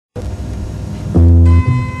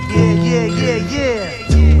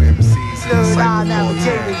Two MCs in the Cypher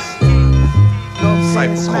Navigators.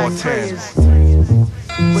 Cypher Cortez.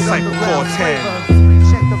 Cypher Cortez.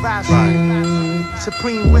 Check the roster. Right.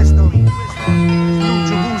 Supreme wisdom. New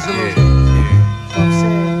Jerusalem. Yeah. You know what I'm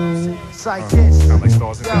saying? Psychics. Sound like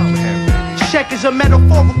stars in Bethlehem. Check is a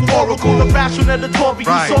metaphorical oracle, a rational editorial.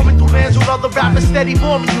 Right. Soaring through lands with other rappers steady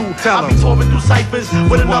boring you. Tell I be touring through ciphers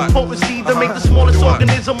with enough potency to make the smallest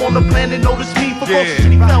organism on the planet notice me. For forces to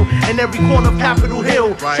be felt in every corner of Capitol Hill.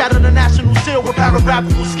 Right. Shatter the national seal with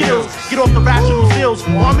paragraphical skills. Get off the rational skills,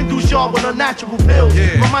 or I'm induced y'all with unnatural pills.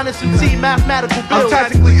 My mind is MC mathematical I'm bills.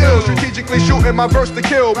 tactically ill, strategically shooting my verse to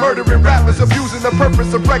kill. Murdering rappers, abusing the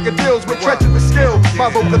purpose of record deals with treacherous skill. My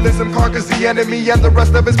vocalism conquers the enemy and the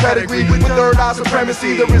rest of his pedigree. With third eye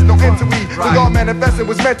supremacy, there is no end to we. The God manifesting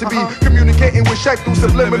was meant to be. Communicating with Shek through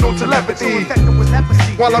subliminal telepathy.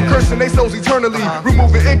 While I'm cursing they souls eternally.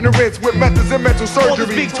 Removing ignorance with methods and mental All this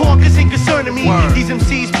surgery. big talk isn't concerning me. These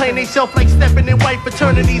MCs playing they self like stepping in white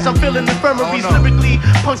fraternities. I'm feeling infirmaries lyrically.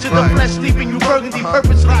 Puncture the flesh, leaving you burgundy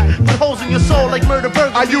purposely. Put holes in your soul like murder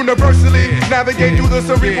burgundy. I universally navigate through the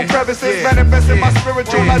cerebral crevices, manifesting my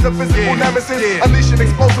spiritual as a physical nemesis. Unleashing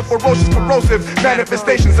explosive, ferocious, corrosive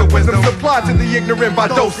manifestations of wisdom supplied to the ignorant by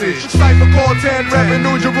dosage. Cypher Cortez,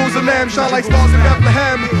 revenue Jerusalem, shine like stars in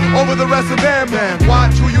Bethlehem. Over the rest of them,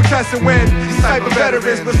 watch who you test and win. These cypher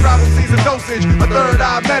veterans prescribe season dosage, a third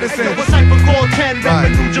eye medicine. What's Cypher Cortez,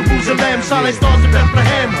 revenue Jerusalem, shine like stars in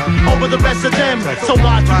Bethlehem. Over the rest of them, so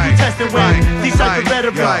watch who you test and win. These cypher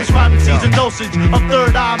veterans prescribing season dosage, a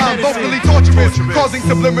third eye I'm medicine. vocally torturous, causing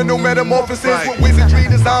subliminal metamorphosis with wizardry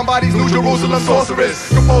designed by these New Jerusalem sorcerers.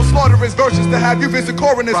 Compose slaughterous versions to have you visit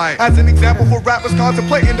coroners. As an example for rappers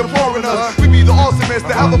contemplating deploring us. We be the awesomest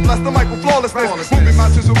to ever bless the mic with flawlessness. Moving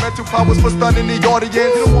mountains with mental powers for stunning the audience.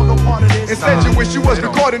 You don't want no part of this. Instead you wish you was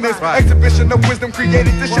recording this. Exhibition of wisdom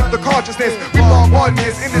created to shift the consciousness. We bombard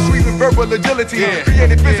this industry with verbal agility.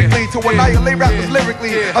 Created physically to annihilate rappers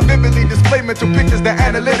lyrically. I vividly display mental pictures that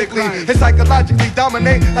analytically and psychologically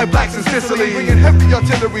dominate like blacks in Sicily. Bringing heavy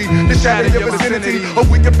artillery to shatter your vicinity of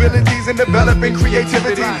weak abilities and developing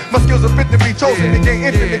creativity. My skills are fit to be chosen to gain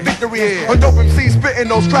infinite victories. On dope MCs spitting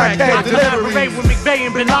those crackhead Collaborate deliveries. with McVeigh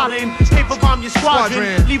and Bin Laden. Paper bomb your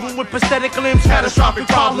squadron. Leave them with prosthetic limbs, catastrophic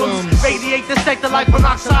problems. Radiate the sector like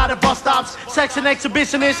monoxide at bus stops. Section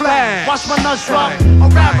exhibitionists. Watch my nuts drop.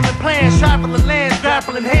 Unraveling plans, traveling lands,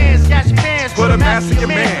 grappling hands, gashing fans. Put a mask in your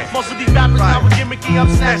man. Most of these rappers now are gimmicky, I'm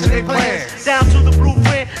snatching their plans. Down to the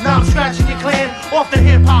blueprint, now I'm scratching your clan. Off the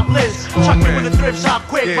hip hop list. Chuck you in the thrift shop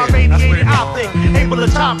quick. My radiated optic, able to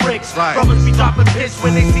top bricks. Brothers be dropping piss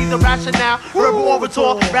when they see the rationale. Verbal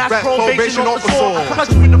orator, rash probation officer.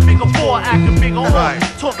 Cut you in the figure 4, acting big on.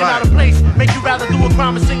 Talking out of place, make you rather do a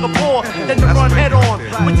crime in Singapore than to run head on.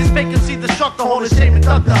 With this vacancy, destructor, hold a shame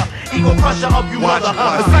inductor. Ego crusher of you mother.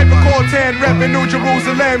 The Cypher Cortez, revenue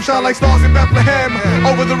Jerusalem, shine like stars in Bethlehem.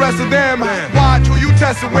 Over the rest of them, watch who you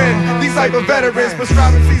test and win. These cypher veterans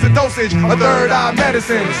prescribing season dosage, a third eye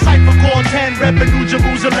medicine. Cypher Cortez, revenue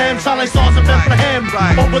Jerusalem, shine like stars in Bethlehem.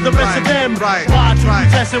 Over the rest of them, watch who you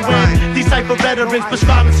test and win. These cypher veterans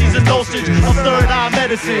prescribing season dosage, a third eye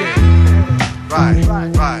medicine. Right.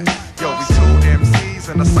 Yo, we two MCs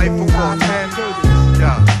and a Cypher Cortez.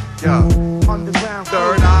 Yeah. Underground.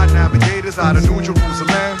 Third eye navigators out of New Jerusalem.